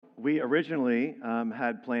We originally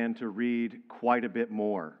had planned to read quite a bit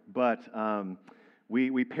more, but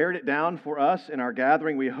we pared it down for us in our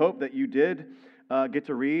gathering. We hope that you did get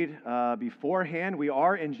to read beforehand. We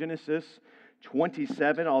are in Genesis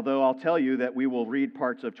 27, although I'll tell you that we will read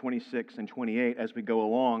parts of 26 and 28 as we go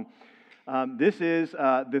along. This is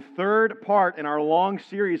the third part in our long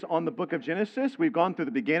series on the book of Genesis. We've gone through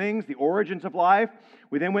the beginnings, the origins of life.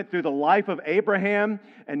 We then went through the life of Abraham,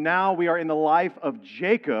 and now we are in the life of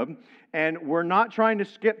Jacob. And we're not trying to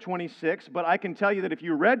skip 26, but I can tell you that if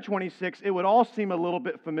you read 26, it would all seem a little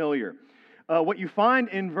bit familiar. What you find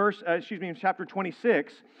in in chapter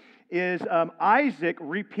 26 is Isaac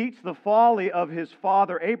repeats the folly of his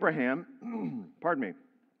father Abraham. Pardon me.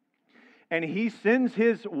 And he sends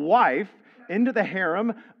his wife into the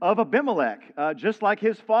harem of Abimelech, just like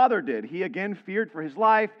his father did. He again feared for his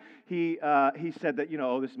life. He said that,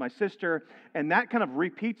 oh, this is my sister. And that kind of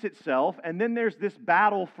repeats itself. And then there's this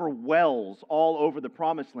battle for wells all over the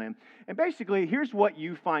promised land. And basically, here's what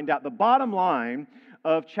you find out. The bottom line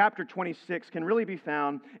of chapter 26 can really be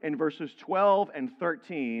found in verses 12 and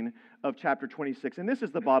 13 of chapter 26. And this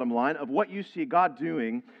is the bottom line of what you see God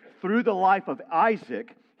doing through the life of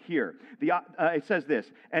Isaac here. It says this,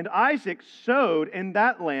 and Isaac sowed in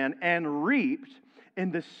that land and reaped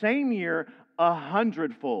in the same year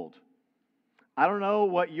 100-fold. I don't know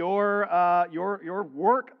what your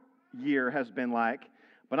work year has been like,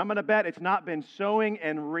 but I'm going to bet it's not been sowing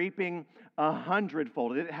and reaping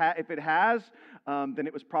 100-fold. If it has, then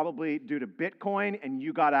it was probably due to Bitcoin, and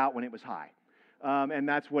you got out when it was high. And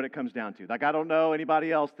that's what it comes down to. Like, I don't know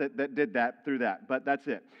anybody else that did that through that, but that's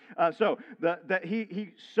it. So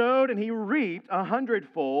he sowed and he reaped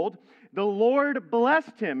 100-fold. The Lord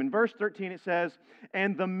blessed him. In verse 13 it says,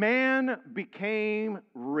 and the man became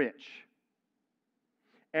rich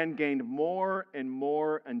and gained more and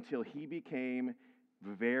more until he became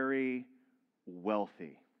very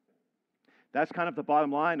wealthy. That's kind of the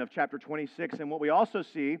bottom line of chapter 26. And what we also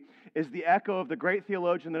see is the echo of the great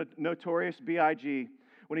theologian, the notorious B.I.G.,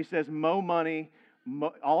 when he says, mo money,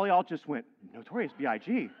 all y'all just went, notorious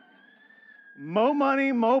B.I.G. Mo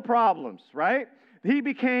money, mo problems, right? He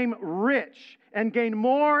became rich and gained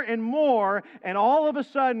more and more, and all of a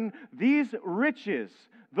sudden, these riches,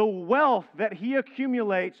 the wealth that he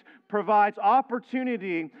accumulates, provides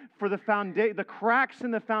opportunity for the cracks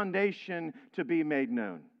in the foundation to be made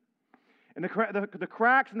known. And the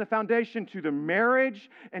cracks in the foundation to their marriage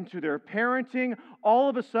and to their parenting all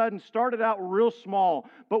of a sudden started out real small.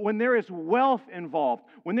 But when there is wealth involved,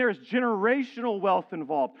 when there is generational wealth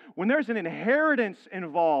involved, when there's an inheritance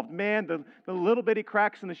involved, man, the little bitty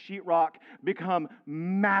cracks in the sheetrock become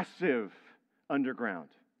massive underground.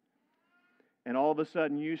 And all of a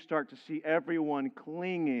sudden, you start to see everyone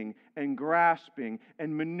clinging and grasping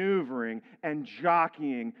and maneuvering and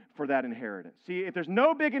jockeying for that inheritance. See, if there's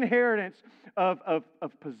no big inheritance of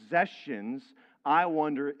possessions, I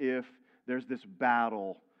wonder if there's this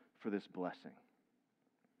battle for this blessing.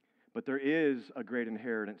 But there is a great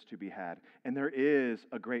inheritance to be had, and there is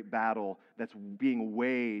a great battle that's being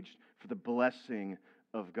waged for the blessing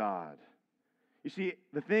of God. You see,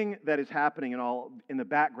 the thing that is happening in the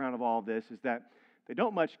background of all of this is that they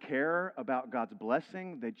don't much care about God's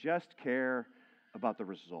blessing. They just care about the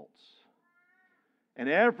results. And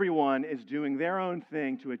everyone is doing their own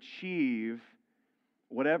thing to achieve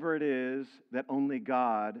whatever it is that only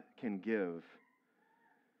God can give.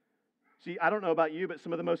 See, I don't know about you, but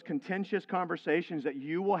some of the most contentious conversations that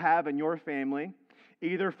you will have in your family,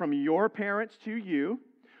 either from your parents to you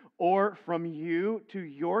or from you to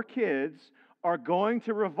your kids, are going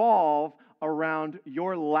to revolve around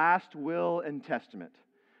your last will and testament,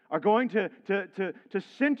 are going to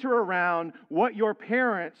center around what your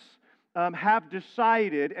parents have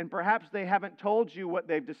decided, and perhaps they haven't told you what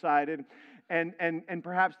they've decided, and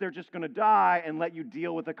perhaps they're just going to die and let you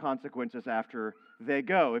deal with the consequences after they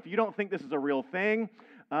go. If you don't think this is a real thing,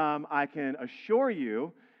 I can assure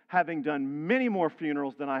you, having done many more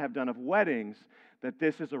funerals than I have done of weddings, that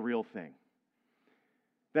this is a real thing.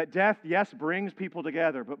 That death, yes, brings people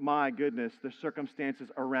together, but my goodness, the circumstances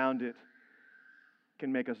around it can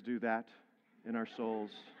make us do that in our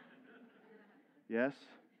souls. Yes?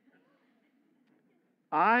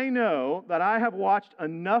 I know that I have watched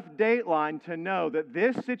enough Dateline to know that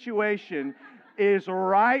this situation is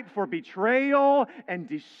ripe for betrayal and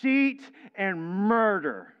deceit and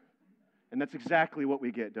murder. And that's exactly what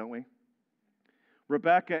we get, don't we?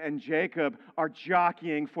 Rebekah and Jacob are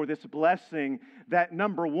jockeying for this blessing that,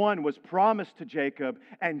 number one, was promised to Jacob,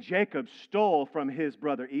 and Jacob stole from his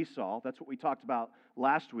brother Esau. That's what we talked about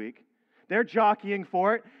last week. They're jockeying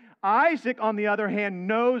for it. Isaac, on the other hand,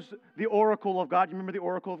 knows the oracle of God. You remember the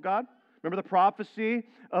oracle of God? Remember the prophecy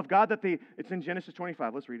of God it's in Genesis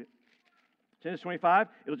 25. Let's read it. Genesis 25,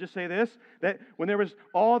 it'll just say this, that when there was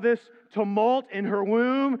all this tumult in her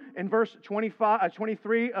womb, in verse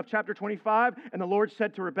 23 of chapter 25, and the Lord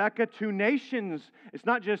said to Rebekah, 2 nations, it's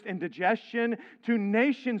not just indigestion, 2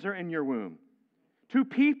 nations are in your womb. 2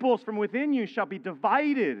 peoples from within you shall be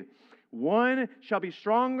divided. One shall be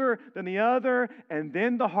stronger than the other, and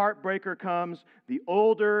then the heartbreaker comes. The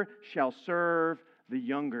older shall serve the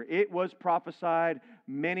younger. It was prophesied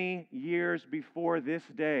many years before this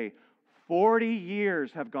day. 40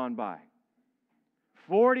 years have gone by.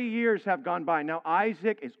 40 years have gone by. Now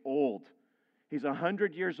Isaac is old. He's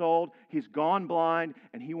 100 years old. He's gone blind,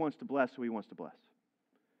 and he wants to bless who he wants to bless.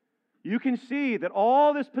 You can see that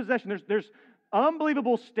all this possession, there's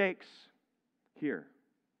unbelievable stakes here.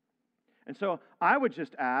 And so I would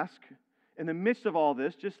just ask, in the midst of all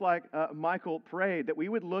this, just like Michael prayed, that we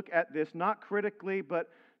would look at this not critically, but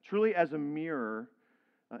truly as a mirror.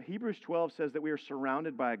 Hebrews 12 says that we are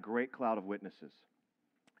surrounded by a great cloud of witnesses.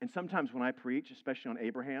 And sometimes when I preach, especially on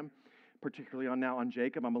Abraham, particularly on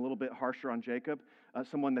Jacob, I'm a little bit harsher on Jacob.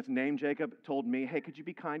 Someone that's named Jacob told me, hey, could you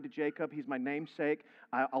be kind to Jacob? He's my namesake.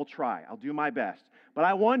 I'll try. I'll do my best. But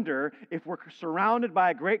I wonder if we're surrounded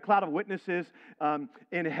by a great cloud of witnesses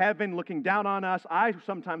in heaven looking down on us. I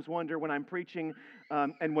sometimes wonder when I'm preaching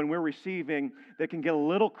and when we're receiving, that can get a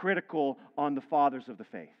little critical on the fathers of the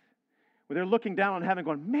faith. Where they're looking down on heaven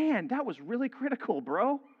going, man, that was really critical,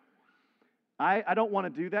 bro. I don't want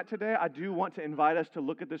to do that today. I do want to invite us to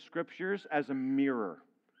look at the Scriptures as a mirror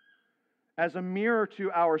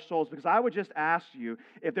to our souls. Because I would just ask you,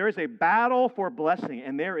 if there is a battle for blessing,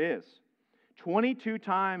 and there is, 22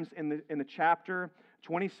 times in the chapter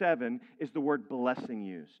 27 is the word blessing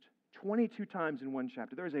used. 22 times in one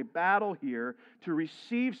chapter. There is a battle here to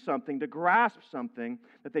receive something, to grasp something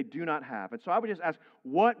that they do not have. And so I would just ask,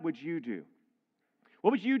 what would you do? What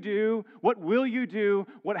would you do? What will you do?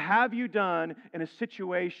 What have you done in a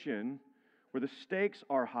situation where the stakes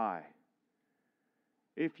are high?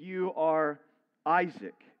 If you are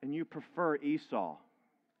Isaac and you prefer Esau,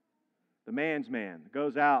 the man's man,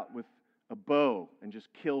 goes out with a bow and just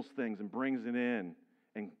kills things and brings it in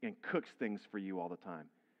and cooks things for you all the time.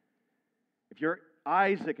 If you're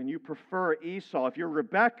Isaac and you prefer Esau, if you're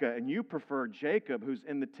Rebekah and you prefer Jacob, who's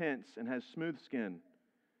in the tents and has smooth skin,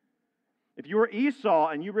 if you were Esau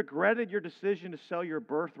and you regretted your decision to sell your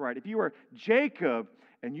birthright, if you were Jacob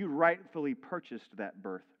and you rightfully purchased that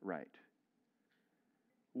birthright,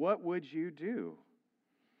 what would you do?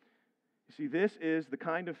 You see, this is the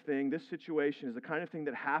kind of thing, this situation is the kind of thing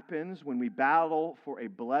that happens when we battle for a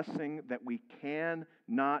blessing that we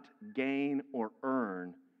cannot gain or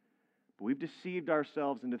earn. But we've deceived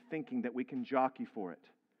ourselves into thinking that we can jockey for it.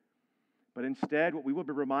 But instead, what we will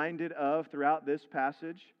be reminded of throughout this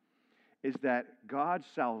passage is that God's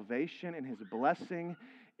salvation and His blessing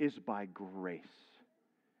is by grace.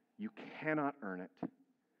 You cannot earn it,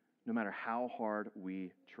 no matter how hard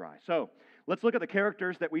we try. So, let's look at the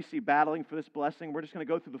characters that we see battling for this blessing. We're just going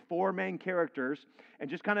to go through the 4 main characters and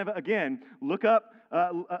just kind of, again,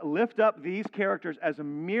 lift up these characters as a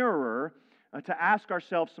mirror to ask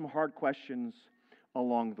ourselves some hard questions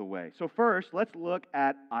along the way. So first, let's look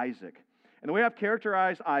at Isaac. And the way I've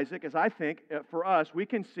characterized Isaac is I think, for us, we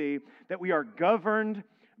can see that we are governed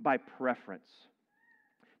by preference.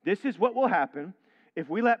 This is what will happen if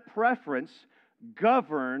we let preference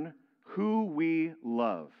govern who we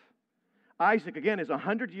love. Isaac, again, is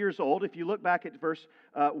 100 years old. If you look back at verse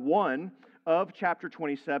 1 of chapter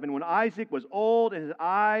 27, when Isaac was old and his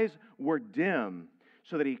eyes were dim,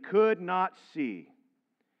 so that he could not see.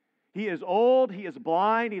 He is old, he is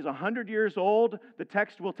blind, he's 100 years old, the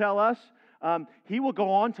text will tell us. He will go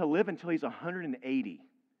on to live until he's 180.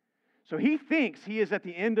 So he thinks he is at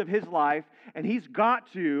the end of his life, and he's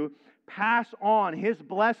got to pass on his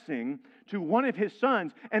blessing to one of his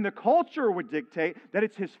sons. And the culture would dictate that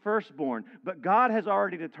it's his firstborn. But God has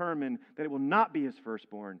already determined that it will not be his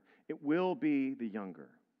firstborn. It will be the younger.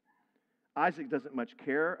 Isaac doesn't much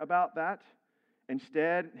care about that.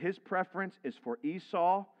 Instead, his preference is for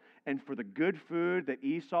Esau and for the good food that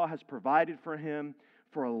Esau has provided for him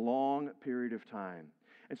for a long period of time.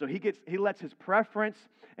 And so he lets his preference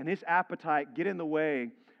and his appetite get in the way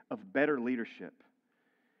of better leadership.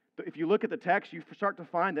 If you look at the text, you start to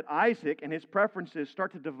find that Isaac and his preferences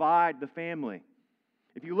start to divide the family.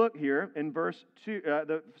 If you look here in verse 2,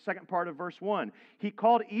 the second part of verse 1, he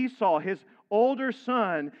called Esau his older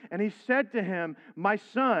son, and he said to him, "My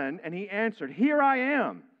son," and he answered, "Here I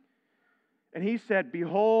am." And he said,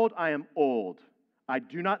 "Behold, I am old. I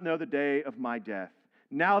do not know the day of my death.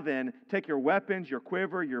 Now then, take your weapons, your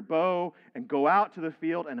quiver, your bow, and go out to the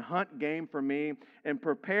field and hunt game for me, and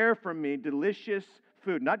prepare for me delicious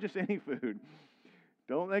food, not just any food.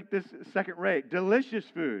 Don't make this second rate. Delicious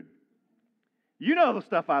food. You know the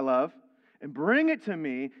stuff I love, and bring it to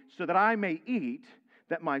me so that I may eat,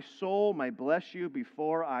 that my soul may bless you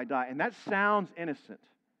before I die. And that sounds innocent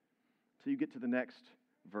until you get to the next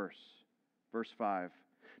verse, verse 5.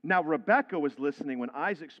 Now Rebekah was listening when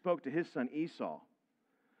Isaac spoke to his son Esau.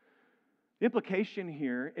 The implication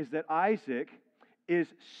here is that Isaac is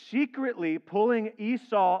secretly pulling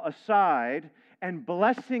Esau aside and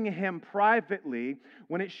blessing him privately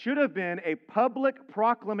when it should have been a public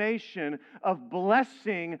proclamation of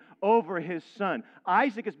blessing over his son.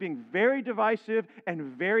 Isaac is being very divisive and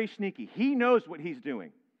very sneaky. He knows what he's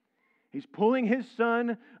doing. He's pulling his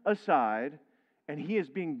son aside, and he is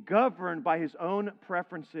being governed by his own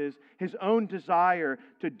preferences, his own desire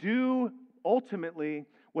to do ultimately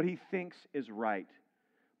what he thinks is right,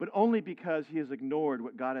 but only because he has ignored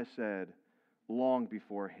what God has said long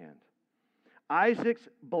beforehand. Isaac's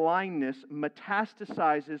blindness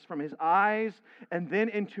metastasizes from his eyes and then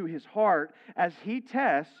into his heart as he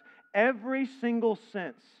tests every single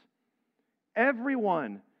sense, every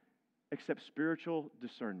one except spiritual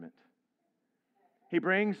discernment. He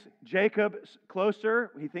brings Jacob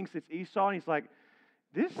closer. He thinks it's Esau, and he's like,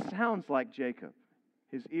 this sounds like Jacob.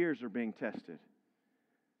 His ears are being tested.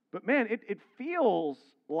 But man, it feels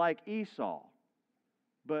like Esau.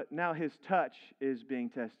 But now his touch is being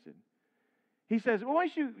tested. He says, well,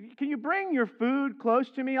 can you bring your food close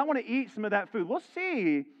to me? I want to eat some of that food. We'll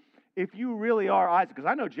see if you really are Isaac. Because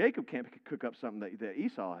I know Jacob can't cook up something that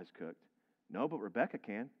Esau has cooked. No, but Rebekah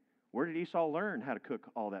can. Where did Esau learn how to cook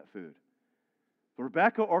all that food?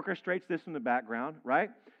 Rebekah orchestrates this in the background,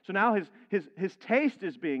 right? So now his taste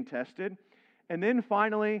is being tested. And then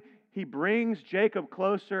finally, he brings Jacob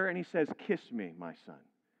closer and he says, kiss me, my son.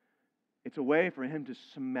 It's a way for him to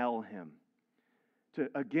smell him. To,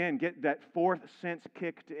 again, get that fourth sense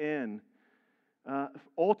kicked in,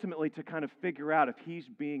 ultimately to kind of figure out if he's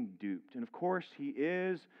being duped. And of course he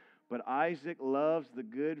is, but Isaac loves the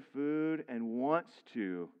good food and wants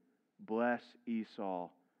to bless Esau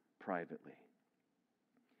privately.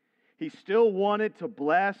 He still wanted to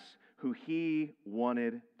bless who he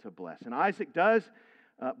wanted to bless. And Isaac does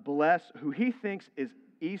bless who he thinks is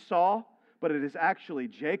Esau, but it is actually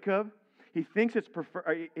Jacob. He thinks it's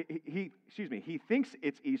he thinks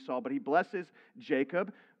it's Esau, but he blesses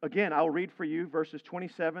Jacob. Again, I'll read for you verses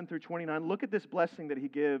 27 through 29. Look at this blessing that he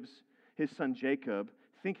gives his son Jacob,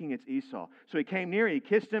 thinking it's Esau. So he came near, he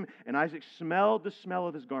kissed him, and Isaac smelled the smell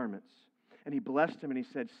of his garments. And he blessed him, and he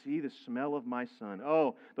said, see the smell of my son.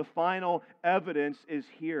 Oh, the final evidence is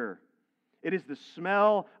here. It is the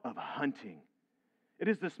smell of hunting. It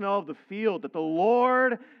is the smell of the field that the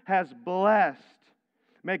Lord has blessed.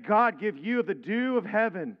 May God give you the dew of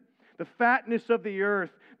heaven, the fatness of the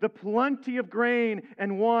earth, the plenty of grain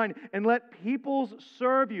and wine, and let peoples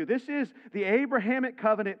serve you. This is the Abrahamic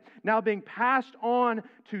covenant now being passed on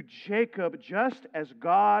to Jacob, just as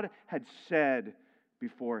God had said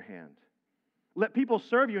beforehand. Let people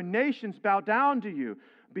serve you, and nations bow down to you.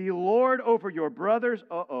 Be Lord over your brothers.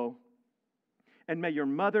 And may your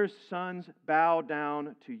mother's sons bow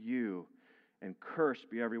down to you. And cursed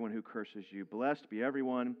be everyone who curses you. Blessed be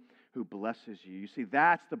everyone who blesses you. You see,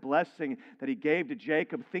 that's the blessing that he gave to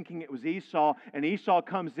Jacob, thinking it was Esau. And Esau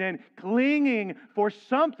comes in clinging for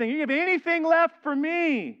something. You have anything left for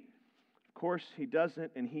me? Of course, he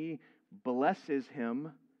doesn't. And he blesses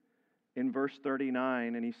him in verse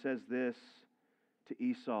 39. And he says this to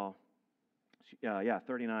Esau.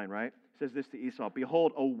 39, right? He says this to Esau.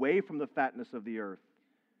 Behold, away from the fatness of the earth.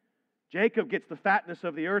 Jacob gets the fatness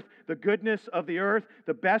of the earth, the goodness of the earth,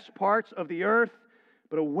 the best parts of the earth.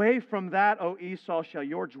 But away from that, O Esau, shall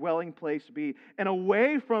your dwelling place be. And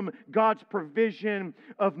away from God's provision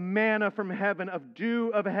of manna from heaven, of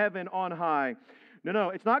dew of heaven on high. No,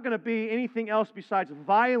 it's not going to be anything else besides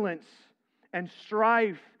violence and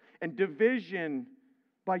strife and division.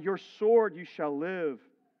 By your sword you shall live,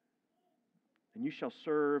 and you shall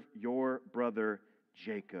serve your brother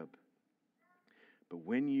Jacob. But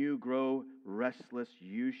when you grow restless,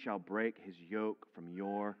 you shall break his yoke from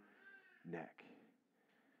your neck.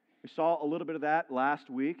 We saw a little bit of that last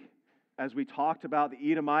week as we talked about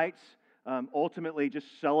the Edomites, ultimately just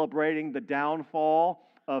celebrating the downfall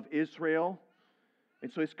of Israel.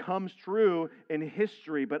 And so this comes true in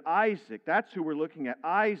history. But Isaac, that's who we're looking at.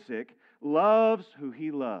 Isaac loves who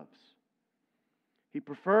he loves. He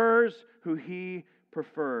prefers who he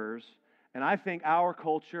prefers. And I think our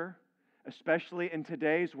culture, especially in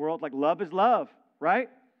today's world, like love is love, right?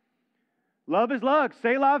 Love is love.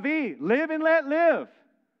 C'est la vie. Live and let live.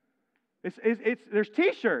 There's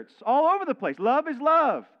T-shirts all over the place. Love is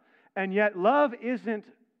love. And yet love isn't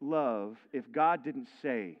love if God didn't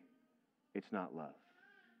say it's not love.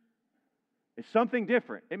 It's something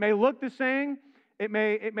different. It may look the same. It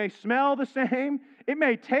may smell the same. It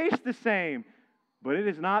may taste the same. But it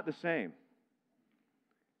is not the same.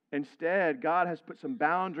 Instead, God has put some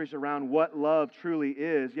boundaries around what love truly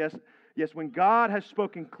is. Yes, when God has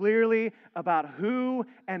spoken clearly about who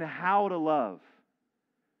and how to love,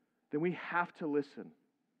 then we have to listen.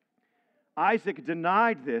 Isaac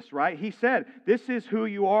denied this, right? He said, this is who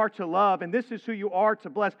you are to love, and this is who you are to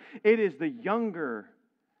bless. It is the younger,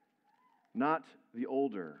 not the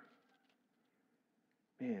older.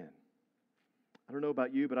 Man, I don't know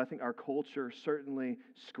about you, but I think our culture certainly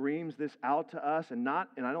screams this out to us, and I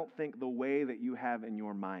don't think the way that you have in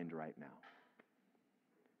your mind right now.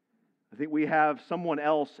 I think we have someone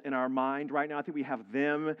else in our mind right now. I think we have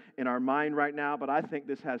them in our mind right now, but I think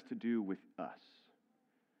this has to do with us.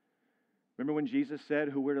 Remember when Jesus said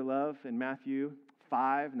who we're to love in Matthew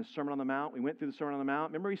 5 in the Sermon on the Mount? We went through the Sermon on the Mount.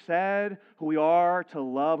 Remember he said who we are to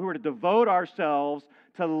love, who we're to devote ourselves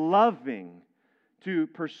to loving, to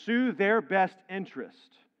pursue their best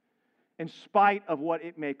interest in spite of what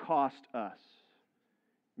it may cost us.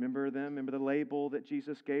 Remember them? Remember the label that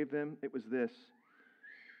Jesus gave them? It was this.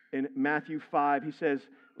 In Matthew 5, he says,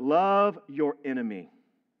 love your enemy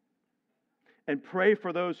and pray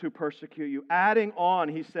for those who persecute you. Adding on,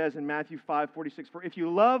 he says in Matthew 5:46, for if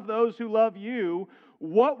you love those who love you,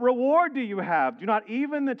 what reward do you have? Do not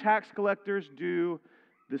even the tax collectors do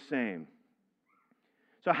the same?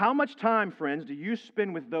 So how much time, friends, do you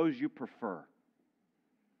spend with those you prefer?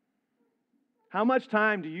 How much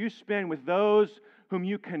time do you spend with those whom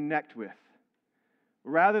you connect with?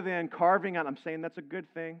 Rather than carving out, I'm saying that's a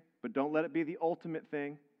good thing, but don't let it be the ultimate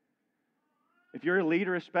thing. If you're a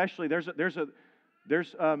leader especially, there's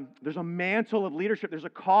a mantle of leadership. There's a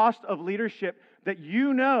cost of leadership that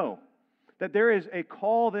you know that there is a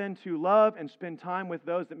call then to love and spend time with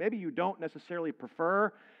those that maybe you don't necessarily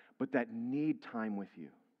prefer, but that need time with you.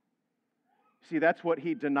 See, that's what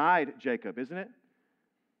he denied Jacob, isn't it?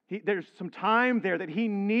 There's some time there that he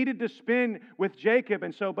needed to spend with Jacob,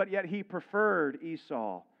 but yet he preferred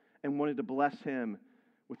Esau and wanted to bless him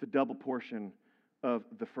with the double portion of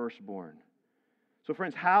the firstborn. So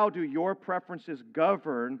friends, how do your preferences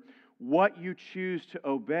govern what you choose to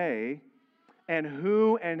obey and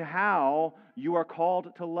who and how you are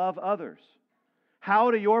called to love others?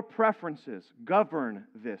 How do your preferences govern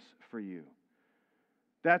this for you?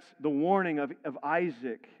 That's the warning of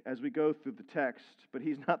Isaac as we go through the text, but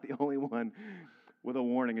he's not the only one with a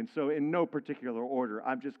warning. And so in no particular order,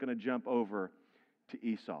 I'm just going to jump over to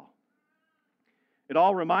Esau. It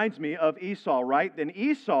all reminds me of Esau, right? Then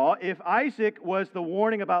Esau, if Isaac was the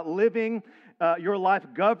warning about living your life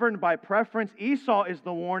governed by preference, Esau is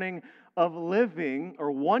the warning of living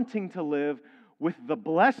or wanting to live with the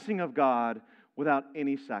blessing of God without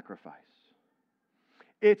any sacrifice.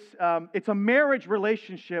 It's a marriage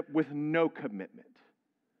relationship with no commitment,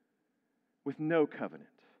 with no covenant.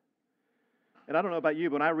 And I don't know about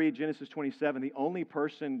you, but when I read Genesis 27, the only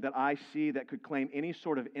person that I see that could claim any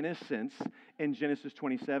sort of innocence in Genesis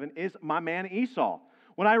 27 is my man Esau.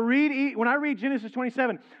 When I read Genesis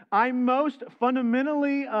 27, I most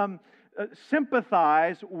fundamentally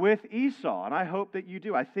sympathize with Esau, and I hope that you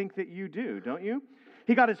do. I think that you do, don't you?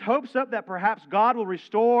 He got his hopes up that perhaps God will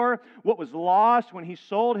restore what was lost when he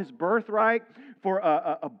sold his birthright for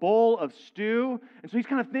a bowl of stew. And so he's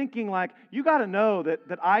kind of thinking like, you got to know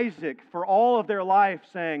that Isaac, for all of their life,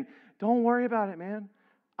 saying, don't worry about it, man.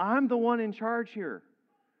 I'm the one in charge here.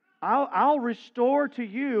 I'll restore to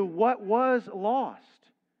you what was lost.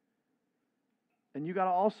 And you got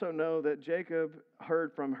to also know that Jacob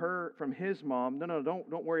heard from his mom, no,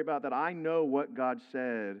 don't worry about that. I know what God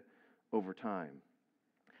said over time.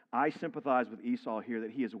 I sympathize with Esau here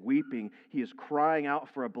that he is weeping. He is crying out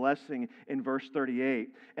for a blessing in verse 38.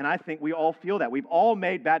 And I think we all feel that. We've all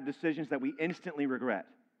made bad decisions that we instantly regret.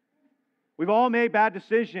 We've all made bad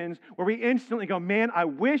decisions where we instantly go, man, I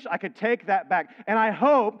wish I could take that back. And I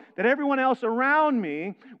hope that everyone else around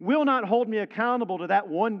me will not hold me accountable to that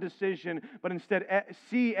one decision, but instead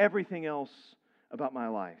see everything else about my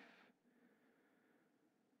life.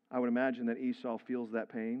 I would imagine that Esau feels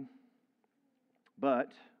that pain.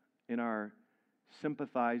 But in our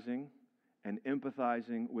sympathizing and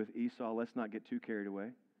empathizing with Esau, let's not get too carried away.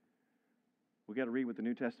 We've got to read what the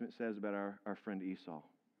New Testament says about our friend Esau.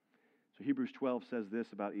 So Hebrews 12 says this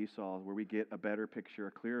about Esau, where we get a better picture,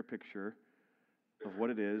 a clearer picture of what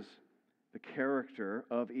it is, the character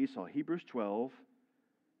of Esau. Hebrews 12,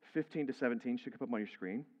 15 to 17 should come up on your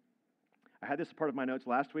screen. I had this as part of my notes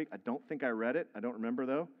last week. I don't think I read it. I don't remember,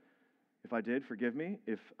 though. If I did, forgive me.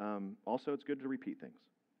 If also, it's good to repeat things.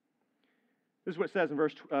 This is what it says in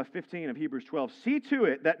verse 15 of Hebrews 12. See to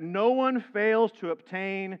it that no one fails to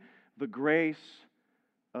obtain the grace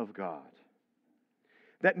of God,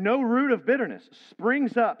 that no root of bitterness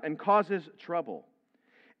springs up and causes trouble,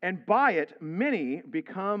 and by it many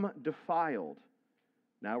become defiled.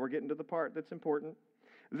 Now we're getting to the part that's important.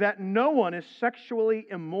 That no one is sexually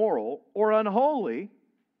immoral or unholy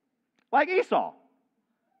like Esau.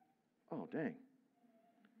 Oh, dang.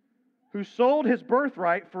 Who sold his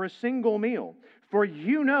birthright for a single meal. For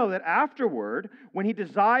you know that afterward, when he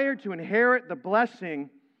desired to inherit the blessing,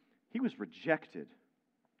 he was rejected.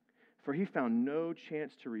 For he found no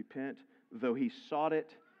chance to repent, though he sought it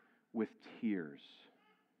with tears.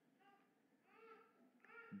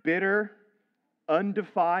 Bitter,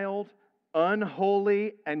 undefiled,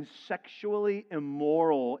 unholy, and sexually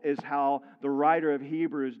immoral is how the writer of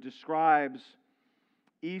Hebrews describes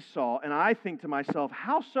Esau. And I think to myself,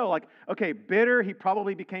 how so? Like, okay, bitter, he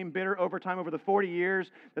probably became bitter over time, over the 40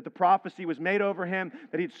 years that the prophecy was made over him,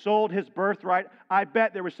 that he'd sold his birthright. I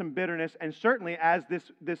bet there was some bitterness, and certainly as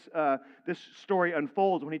this story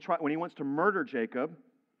unfolds, when he wants to murder Jacob,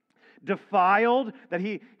 defiled, that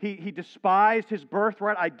he despised his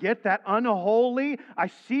birthright. I get that. Unholy.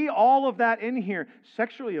 I see all of that in here.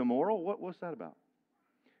 Sexually immoral, what's that about?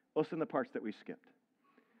 Well, it's in the parts that we skipped.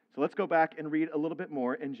 So let's go back and read a little bit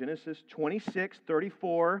more in Genesis 26,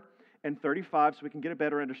 34, and 35 so we can get a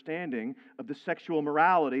better understanding of the sexual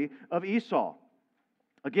morality of Esau.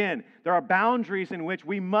 Again, there are boundaries in which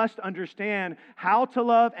we must understand how to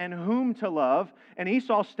love and whom to love, and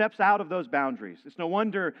Esau steps out of those boundaries. It's no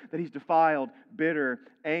wonder that he's defiled, bitter,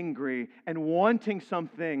 angry, and wanting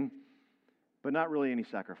something, but not really any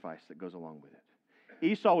sacrifice that goes along with it.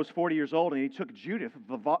 Esau was 40 years old, and he took Judith,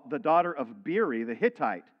 the daughter of Beeri, the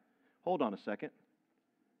Hittite. Hold on a second.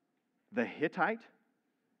 The Hittite?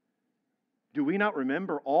 Do we not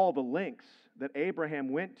remember all the lengths that Abraham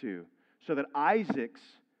went to so that Isaac's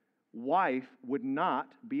wife would not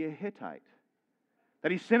be a Hittite?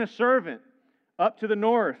 That he sent a servant up to the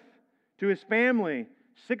north to his family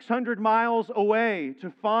 600 miles away to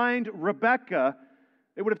find Rebekah.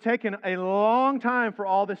 It would have taken a long time for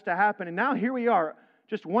all this to happen. And now here we are,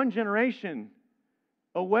 just one generation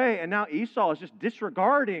away. And now Esau is just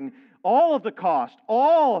disregarding all of the cost,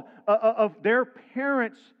 all of their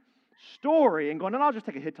parents' story and going, no, I'll just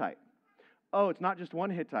take a Hittite. Oh, it's not just one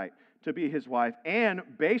Hittite to be his wife. And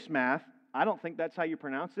base math, I don't think that's how you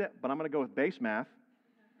pronounce it, but I'm going to go with base math.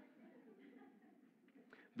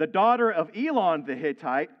 The daughter of Elon the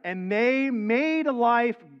Hittite, and they made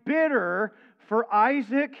life bitter for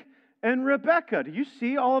Isaac and Rebekah. Do you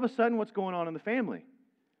see all of a sudden what's going on in the family?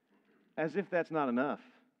 As if that's not enough.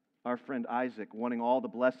 Our friend Isaac wanting all the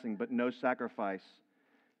blessing but no sacrifice.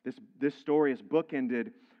 This story is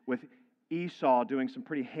bookended with Esau doing some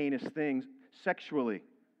pretty heinous things sexually.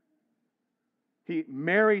 He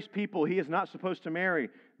marries people he is not supposed to marry.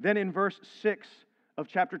 Then in verse 6 of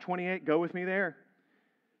chapter 28, go with me there.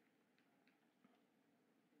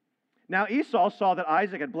 Now Esau saw that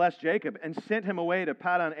Isaac had blessed Jacob and sent him away to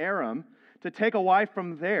Paddan Aram to take a wife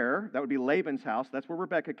from there. That would be Laban's house. That's where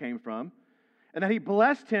Rebekah came from. And that he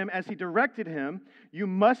blessed him as he directed him. You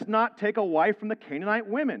must not take a wife from the Canaanite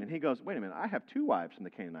women. And he goes, wait a minute, I have 2 wives from the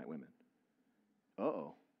Canaanite women.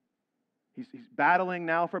 Uh-oh. He's battling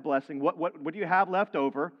now for blessing. What do you have left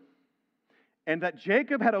over? And that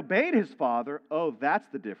Jacob had obeyed his father. Oh, that's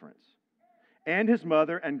the difference. And his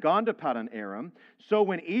mother, and gone to Paddan Aram. So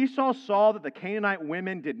when Esau saw that the Canaanite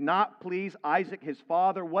women did not please Isaac his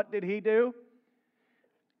father, what did he do?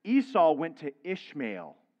 Esau went to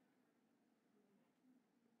Ishmael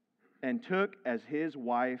and took as his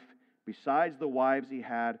wife, besides the wives he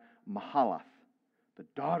had, Mahalath, the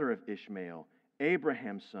daughter of Ishmael,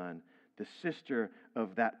 Abraham's son, the sister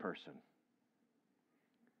of that person.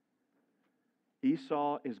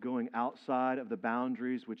 Esau is going outside of the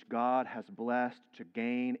boundaries which God has blessed to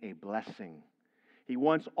gain a blessing. He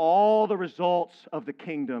wants all the results of the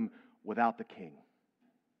kingdom without the king.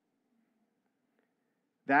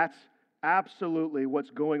 That's absolutely what's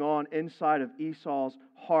going on inside of Esau's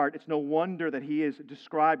heart. It's no wonder that he is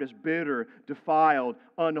described as bitter, defiled,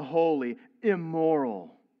 unholy,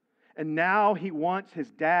 immoral. And now he wants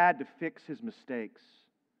his dad to fix his mistakes.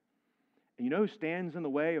 And you know who stands in the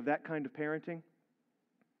way of that kind of parenting?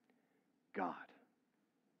 God.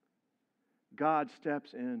 God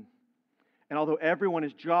steps in. And although everyone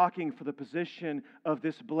is jockeying for the position of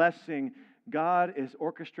this blessing, God has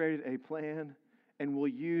orchestrated a plan and will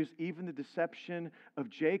use even the deception of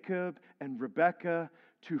Jacob and Rebekah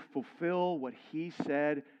to fulfill what He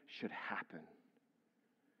said should happen.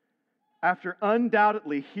 After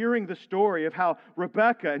undoubtedly hearing the story of how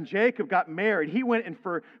Rebekah and Jacob got married, He went and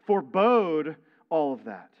forebode all of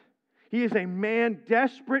that. He is a man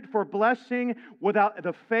desperate for blessing without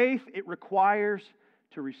the faith it requires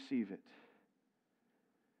to receive it.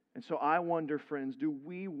 And so I wonder, friends, do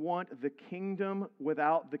we want the kingdom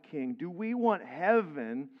without the king? Do we want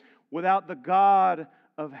heaven without the God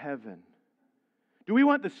of heaven? Do we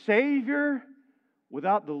want the Savior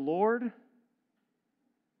without the Lord?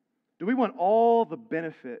 Do we want all the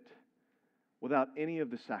benefit without any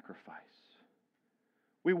of the sacrifice?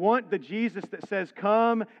 We want the Jesus that says,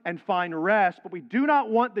 come and find rest, but we do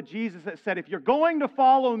not want the Jesus that said, if you're going to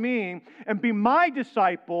follow me and be my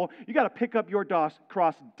disciple, you got to pick up your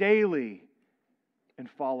cross daily and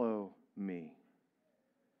follow me.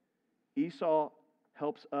 Esau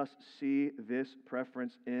helps us see this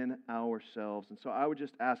preference in ourselves. And so I would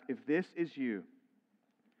just ask, if this is you,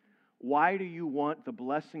 why do you want the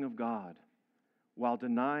blessing of God while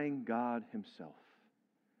denying God Himself?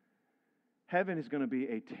 Heaven is going to be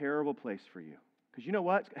a terrible place for you. Because you know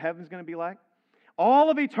what heaven's going to be like? All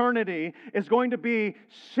of eternity is going to be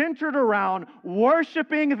centered around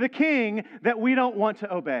worshiping the King that we don't want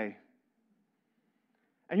to obey.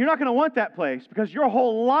 And you're not going to want that place because your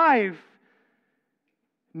whole life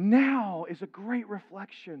now is a great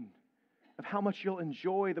reflection of how much you'll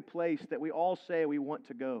enjoy the place that we all say we want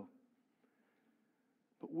to go.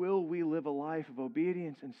 But will we live a life of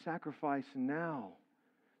obedience and sacrifice now,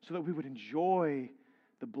 so that we would enjoy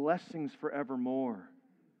the blessings forevermore?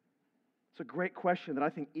 It's a great question that I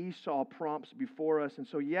think Esau prompts before us. And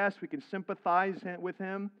so, yes, we can sympathize with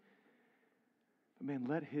him. But man,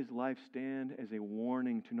 let his life stand as a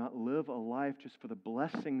warning to not live a life just for the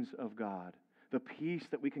blessings of God, the peace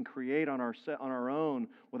that we can create on our own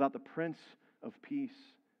without the Prince of Peace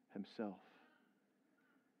Himself.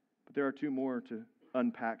 But there are two more to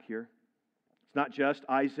unpack here. It's not just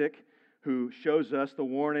Isaac who shows us the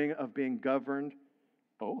warning of being governed.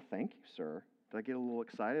 Oh, thank you, sir. Did I get a little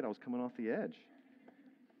excited? I was coming off the edge.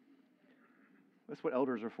 That's what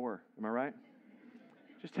elders are for. Am I right?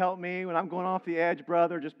 Just help me when I'm going off the edge,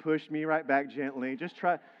 brother. Just push me right back gently. Just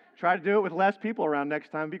try to do it with less people around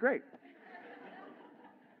next time. It'd be great.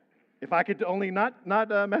 If I could only not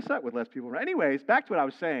mess up with less people around. Anyways, back to what I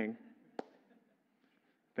was saying.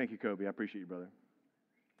 Thank you, Kobe. I appreciate you, brother.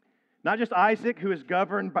 Not just Isaac, who is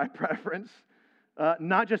governed by preference.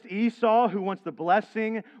 Not just Esau, who wants the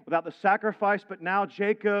blessing without the sacrifice, but now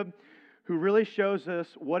Jacob, who really shows us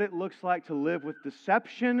what it looks like to live with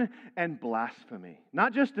deception and blasphemy.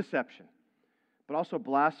 Not just deception, but also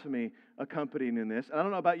blasphemy accompanying in this. And I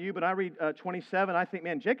don't know about you, but I read 27, I think,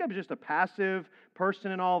 man, Jacob is just a passive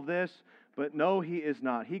person in all of this. But no, he is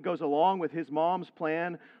not. He goes along with his mom's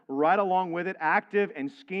plan, right along with it, active and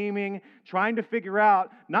scheming, trying to figure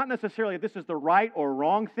out not necessarily if this is the right or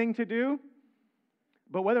wrong thing to do,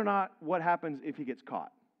 but whether or not what happens if he gets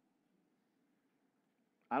caught.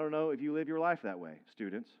 I don't know if you live your life that way,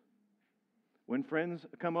 students. When friends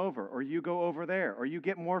come over, or you go over there, or you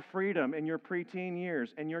get more freedom in your preteen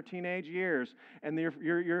years and your teenage years, and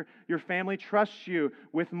your family trusts you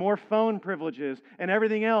with more phone privileges and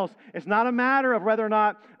everything else, it's not a matter of whether or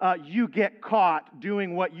not you get caught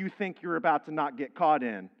doing what you think you're about to not get caught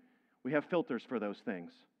in. We have filters for those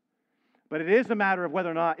things. But it is a matter of whether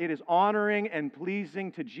or not it is honoring and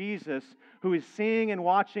pleasing to Jesus, who is seeing and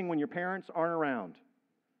watching when your parents aren't around.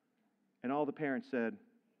 And all the parents said,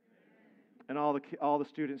 and all the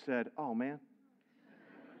students said, oh, man.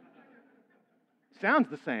 Sounds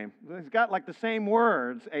the same. It's got like the same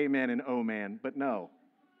words, amen and oh, man, but no.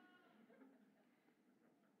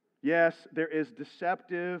 Yes, there is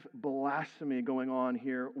deceptive blasphemy going on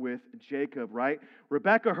here with Jacob, right?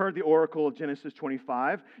 Rebekah heard the oracle of Genesis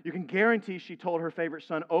 25. You can guarantee she told her favorite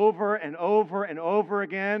son over and over and over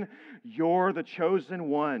again, you're the chosen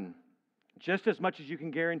one. Just as much as you can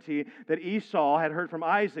guarantee that Esau had heard from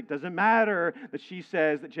Isaac. Doesn't matter that she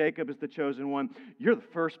says that Jacob is the chosen one. You're the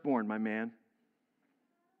firstborn, my man.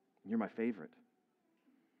 You're my favorite.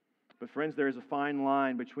 But friends, there is a fine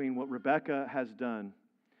line between what Rebekah has done,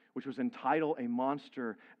 which was entitle a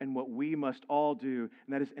monster, and what we must all do,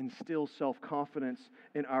 and that is instill self-confidence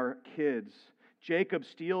in our kids. Jacob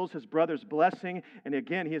steals his brother's blessing, and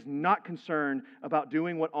again, he is not concerned about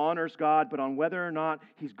doing what honors God, but on whether or not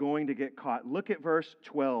he's going to get caught. Look at verse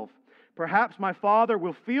 12. Perhaps my father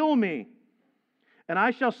will feel me, and I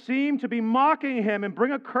shall seem to be mocking him and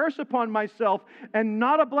bring a curse upon myself and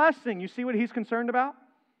not a blessing. You see what he's concerned about?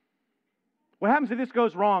 What happens if this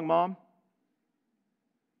goes wrong, Mom?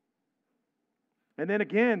 And then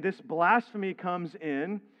again, this blasphemy comes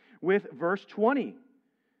in with verse 20.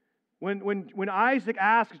 When Isaac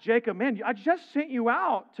asks Jacob, man, I just sent you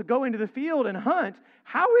out to go into the field and hunt.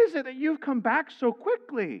 How is it that you've come back so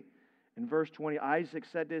quickly? In verse 20, Isaac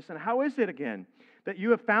said this, and how is it again that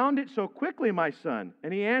you have found it so quickly, my son?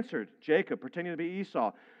 And he answered, Jacob, pretending to be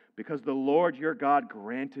Esau, because the Lord your God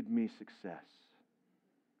granted me success.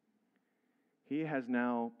 He has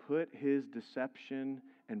now put his deception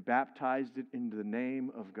and baptized it into the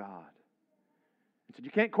name of God. He said,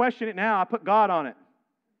 you can't question it now. I put God on it.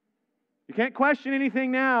 You can't question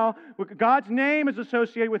anything now. God's name is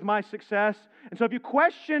associated with my success. And so if you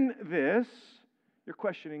question this, you're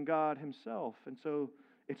questioning God himself. And so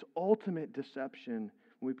it's ultimate deception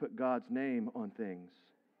when we put God's name on things.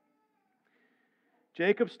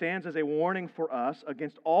 Jacob stands as a warning for us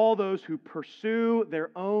against all those who pursue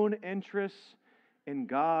their own interests in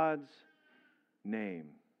God's name.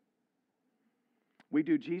 We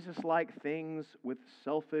do Jesus-like things with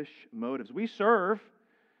selfish motives. We serve,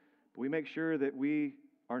 but we make sure that we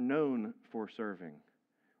are known for serving.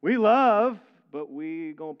 We love, but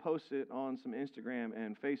we gonna post it on some Instagram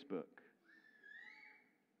and Facebook.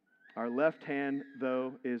 Our left hand,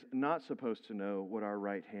 though, is not supposed to know what our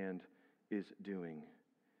right hand is doing.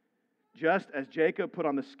 Just as Jacob put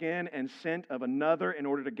on the skin and scent of another in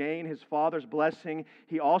order to gain his father's blessing,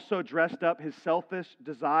 he also dressed up his selfish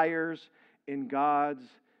desires in God's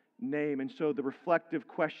name. And so the reflective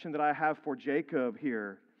question that I have for Jacob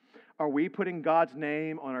here, are we putting God's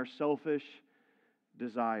name on our selfish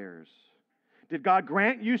desires? Did God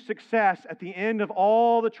grant you success at the end of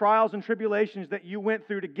all the trials and tribulations that you went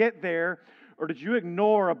through to get there, or did you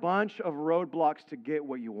ignore a bunch of roadblocks to get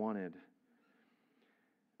what you wanted?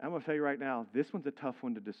 I'm going to tell you right now, this one's a tough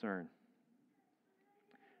one to discern.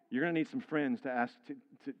 You're going to need some friends to ask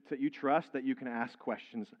that you trust that you can ask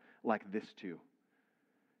questions like this to.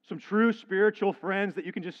 Some true spiritual friends that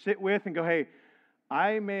you can just sit with and go, hey,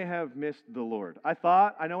 I may have missed the Lord. I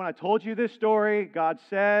know when I told you this story, God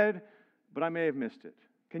said, but I may have missed it.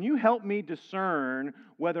 Can you help me discern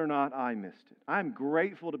whether or not I missed it? I'm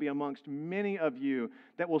grateful to be amongst many of you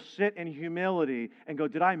that will sit in humility and go,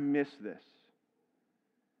 did I miss this?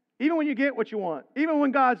 Even when you get what you want, even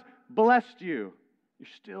when God's blessed you, you're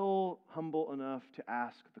still humble enough to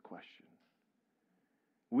ask the question.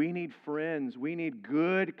 We need friends. We need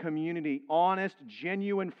good community, honest,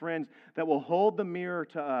 genuine friends that will hold the mirror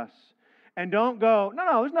to us and don't go,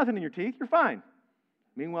 no, there's nothing in your teeth. You're fine.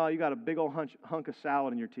 Meanwhile, you got a big old hunk of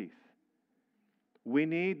salad in your teeth. We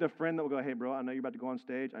need the friend that will go, hey, bro, I know you're about to go on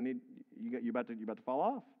stage. You're about to fall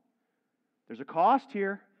off. There's a cost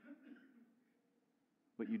here.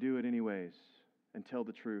 But you do it anyways and tell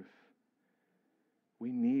the truth.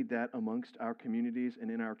 We need that amongst our communities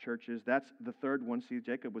and in our churches. That's the third one. See,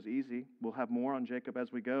 Jacob was easy. We'll have more on Jacob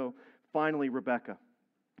as we go. Finally, Rebekah.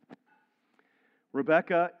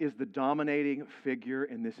 Rebekah is the dominating figure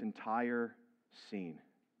in this entire scene.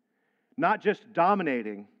 Not just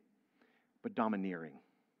dominating, but domineering.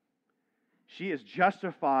 She is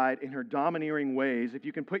justified in her domineering ways. If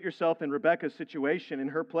you can put yourself in Rebekah's situation, in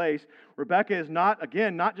her place, Rebekah is not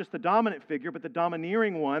just the dominant figure, but the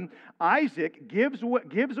domineering one. Isaac gives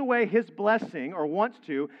away his blessing, or wants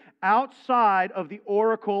to, outside of the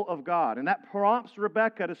oracle of God. And that prompts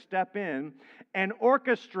Rebekah to step in and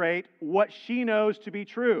orchestrate what she knows to be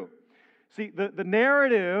true. See, the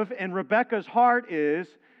narrative in Rebekah's heart is,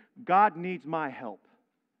 God needs my help.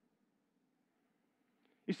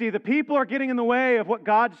 You see, the people are getting in the way of what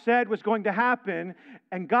God said was going to happen,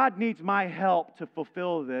 and God needs my help to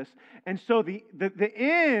fulfill this. And so the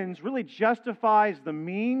ends really justifies the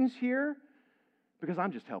means here, because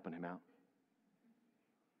I'm just helping him out.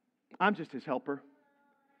 I'm just his helper.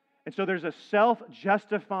 And so there's a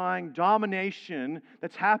self-justifying domination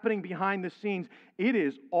that's happening behind the scenes. It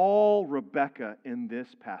is all Rebekah in this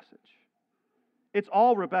passage. It's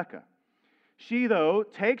all Rebekah. She, though,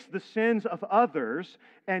 takes the sins of others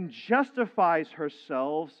and justifies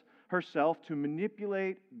herself to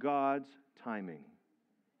manipulate God's timing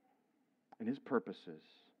and his purposes.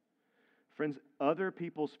 Friends, other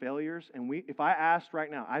people's failures, and if I asked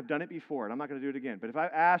right now, I've done it before, and I'm not going to do it again, but if I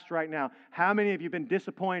asked right now, how many of you have been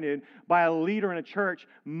disappointed by a leader in a church,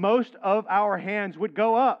 most of our hands would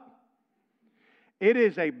go up. It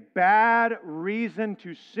is a bad reason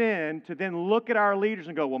to sin to then look at our leaders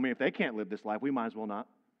and go, well, if they can't live this life, we might as well not.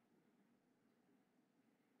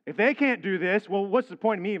 If they can't do this, well, what's the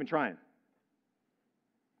point of me even trying?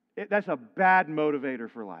 That's a bad motivator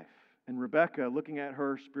for life. And Rebekah, looking at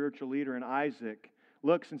her spiritual leader in Isaac,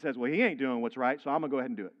 looks and says, well, he ain't doing what's right, so I'm going to go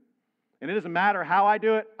ahead and do it. And it doesn't matter how I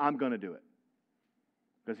do it, I'm going to do it.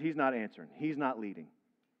 because he's not answering. He's not leading.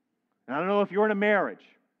 And I don't know if you're in a marriage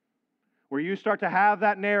where you start to have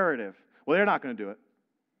that narrative. Well, they're not going to do it.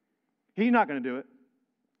 He's not going to do it,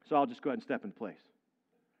 so I'll just go ahead and step in place.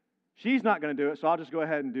 She's not going to do it, so I'll just go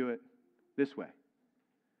ahead and do it this way.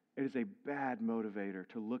 It is a bad motivator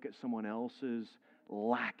to look at someone else's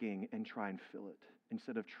lacking and try and fill it,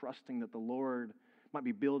 instead of trusting that the Lord might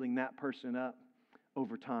be building that person up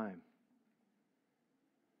over time.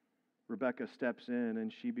 Rebekah steps in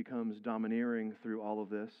and she becomes domineering through all of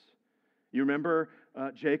this. You remember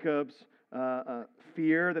Jacob's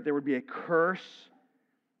fear that there would be a curse.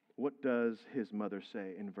 What does his mother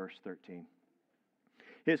say in verse 13?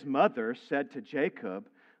 His mother said to Jacob,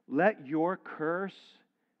 "Let your curse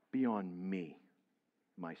be on me,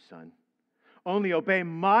 my son. Only obey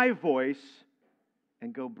my voice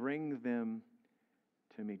and go bring them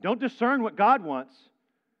to me." Don't discern what God wants.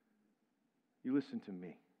 You listen to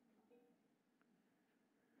me.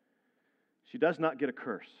 She does not get a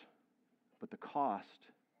curse, but the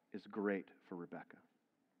cost is great for Rebekah.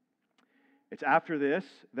 It's after this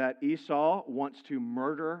that Esau wants to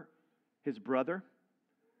murder his brother.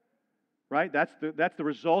 Right? That's the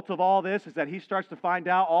result of all this, is that he starts to find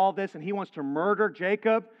out all this and he wants to murder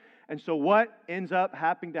Jacob. And so what ends up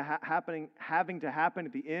having to happen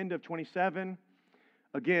at the end of 27?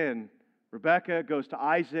 Again, Rebekah goes to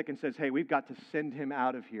Isaac and says, "Hey, we've got to send him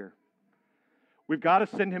out of here. We've got to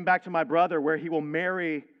send him back to my brother where he will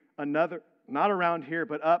marry another, not around here,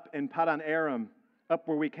 but up in Padan Aram, up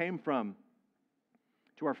where we came from,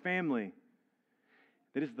 to our family."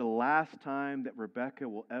 That is the last time that Rebekah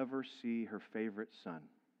will ever see her favorite son.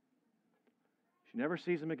 She never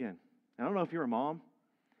sees him again. I don't know if you're a mom,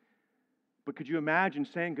 but could you imagine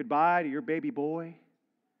saying goodbye to your baby boy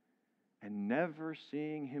and never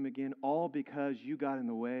seeing him again, all because you got in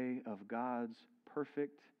the way of God's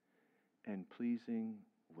perfect and pleasing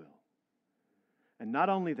will? And not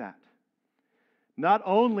only that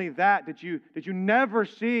did you never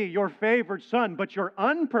see your favored son, but your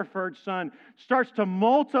unpreferred son starts to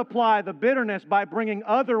multiply the bitterness by bringing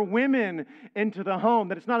other women into the home.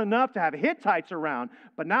 That it's not enough to have Hittites around,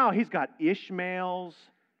 but now he's got Ishmael's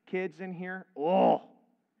kids in here. Oh!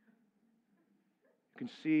 You can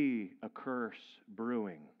see a curse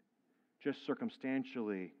brewing, just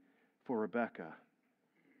circumstantially, for Rebekah.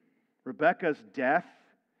 Rebekah's death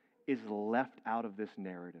is left out of this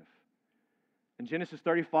narrative. In Genesis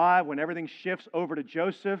 35, when everything shifts over to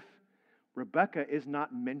Joseph, Rebekah is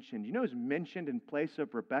not mentioned. You know who's mentioned in place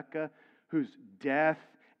of Rebekah, whose death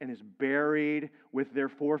and is buried with their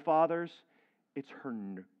forefathers? It's her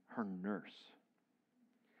nurse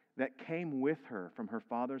that came with her from her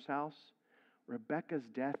father's house. Rebekah's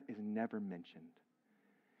death is never mentioned.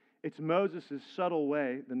 It's Moses' subtle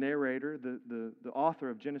way, the narrator, the author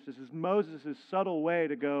of Genesis, is Moses' subtle way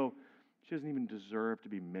to go, she doesn't even deserve to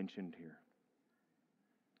be mentioned here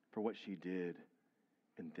for what she did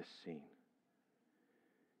in this scene.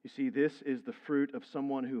 You see, this is the fruit of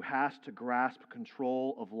someone who has to grasp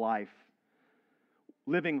control of life,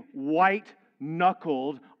 living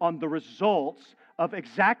white-knuckled on the results of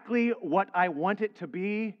exactly what I want it to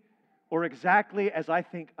be, or exactly as I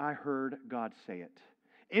think I heard God say it.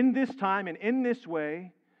 In this time and in this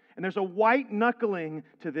way, and there's a white-knuckling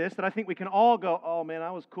to this that I think we can all go, "Oh man,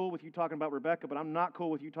 I was cool with you talking about Rebekah, but I'm not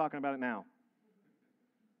cool with you talking about it now."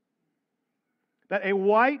 That a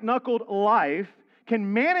white-knuckled life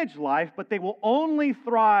can manage life, but they will only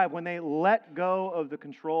thrive when they let go of the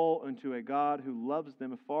control into a God who loves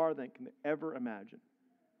them far than they can ever imagine,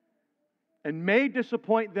 and may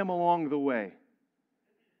disappoint them along the way.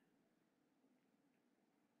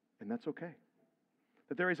 And that's okay.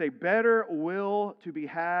 That there is a better will to be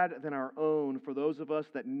had than our own for those of us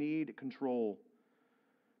that need control.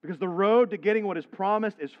 Because the road to getting what is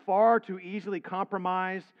promised is far too easily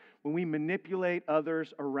compromised when we manipulate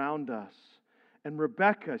others around us. And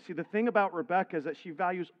Rebekah, see, the thing about Rebekah is that she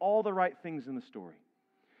values all the right things in the story.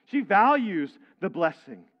 She values the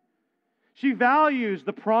blessing. She values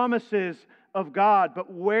the promises of God.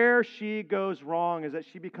 But where she goes wrong is that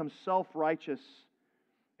she becomes self-righteous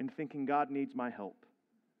in thinking God needs my help.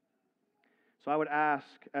 So I would ask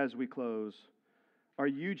as we close, are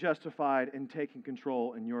you justified in taking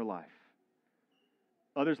control in your life?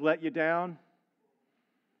 Others let you down?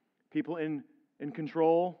 People in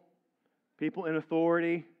control? People in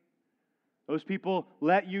authority? Those people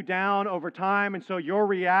let you down over time, and so your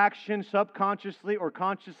reaction, subconsciously or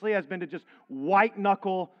consciously, has been to just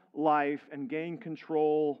white-knuckle life and gain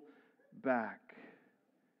control back.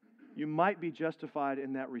 You might be justified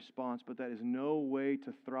in that response, but that is no way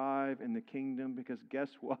to thrive in the kingdom, because guess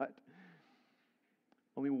what?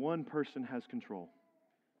 Only one person has control.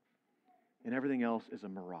 and everything else is a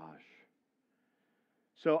mirage.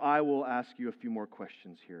 So I will ask you a few more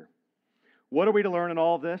questions here. What are we to learn in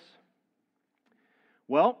all of this?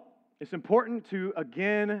 Well, it's important to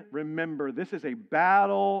again remember this is a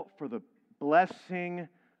battle for the blessing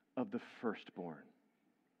of the firstborn.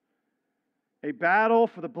 A battle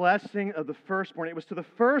for the blessing of the firstborn. It was to the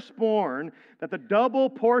firstborn that the double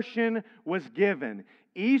portion was given.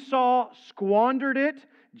 Esau squandered it.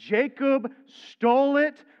 Jacob stole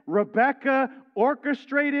it. Rebekah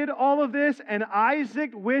orchestrated all of this. And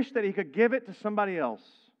Isaac wished that he could give it to somebody else.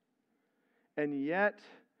 And yet,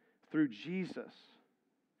 through Jesus,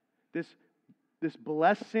 this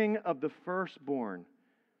blessing of the firstborn,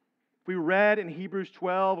 if we read in Hebrews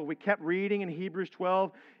 12, if we kept reading in Hebrews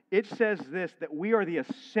 12, it says this, that we are the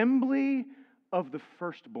assembly of the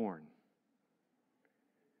firstborn.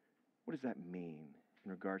 What does that mean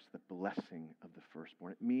in regards to the blessing of the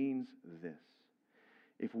firstborn? It means this.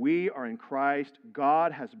 If we are in Christ,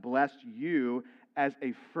 God has blessed you as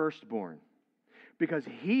a firstborn because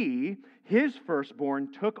He, His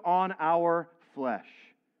firstborn, took on our flesh.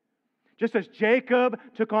 Just as Jacob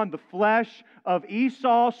took on the flesh of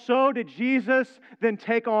Esau, so did Jesus then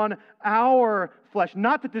take on our flesh.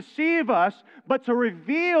 Not to deceive us, but to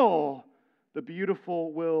reveal the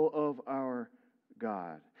beautiful will of our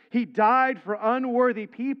God. He died for unworthy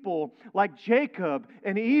people like Jacob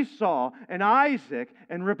and Esau and Isaac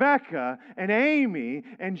and Rebekah and Amy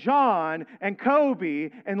and John and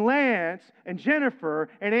Kobe and Lance and Jennifer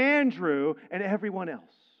and Andrew and everyone else.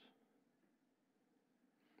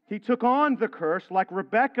 He took on the curse like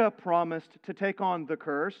Rebekah promised to take on the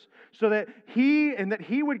curse so that He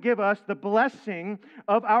would give us the blessing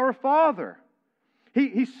of our Father.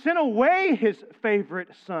 He sent away His favorite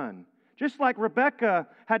son, just like Rebekah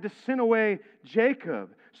had to send away Jacob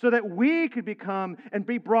so that we could become and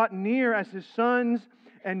be brought near as His sons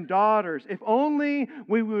and daughters. If only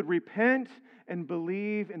we would repent and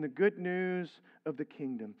believe in the good news of the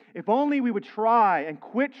kingdom. If only we would try and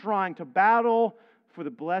quit trying to battle for the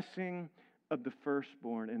blessing of the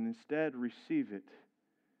firstborn and instead receive it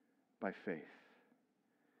by faith.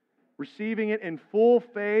 Receiving it in full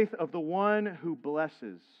faith of the one who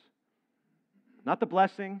blesses. Not the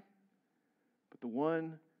blessing, but the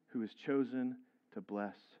one who has chosen to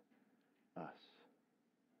bless us.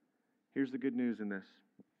 Here's the good news in this.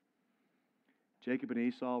 Jacob and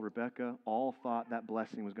Esau, Rebekah, all thought that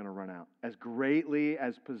blessing was going to run out. As greatly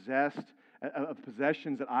as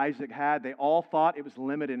possessions that Isaac had, they all thought it was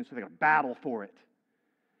limited, and so they're going to battle for it.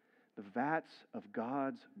 The vats of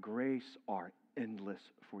God's grace are endless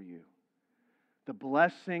for you. The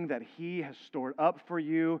blessing that He has stored up for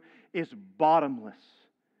you is bottomless.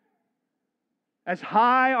 As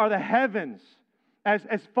high are the heavens, as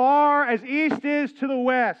far as east is to the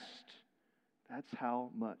west. That's how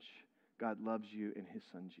much God loves you in His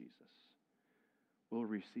Son Jesus. We'll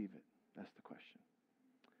receive it. That's the question.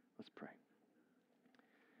 Let's pray.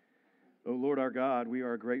 Oh Lord our God, we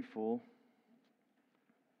are grateful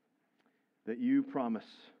that You promise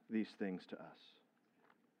these things to us.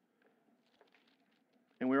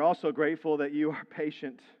 And we're also grateful that You are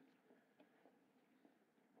patient.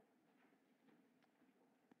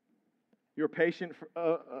 You're patient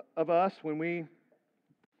of us when we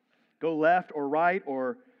go left or right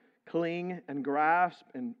or cling and grasp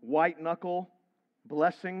and white-knuckle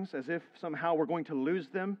blessings as if somehow we're going to lose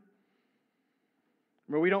them.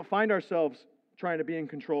 Where we don't find ourselves trying to be in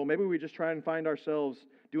control. Maybe we just try and find ourselves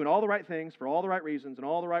doing all the right things for all the right reasons in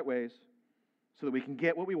all the right ways so that we can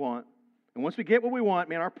get what we want. And once we get what we want,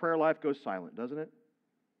 man, our prayer life goes silent, doesn't it?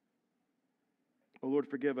 Oh Lord,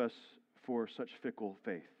 forgive us for such fickle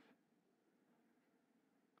faith.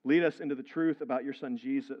 Lead us into the truth about Your Son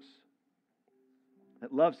Jesus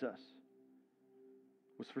that loves us,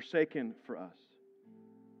 was forsaken for us,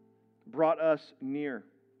 brought us near,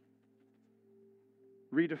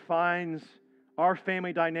 redefines our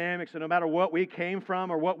family dynamics, and no matter what we came from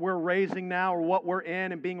or what we're raising now or what we're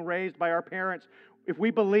in and being raised by our parents, if we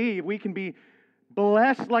believe, we can be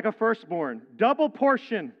blessed like a firstborn, double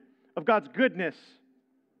portion of God's goodness,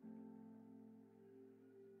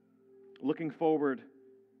 looking forward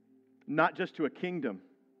not just to a kingdom,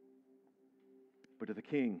 but to the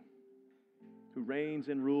King who reigns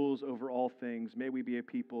and rules over all things. May we be a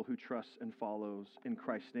people who trusts and follows. In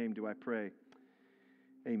Christ's name do I pray.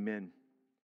 Amen.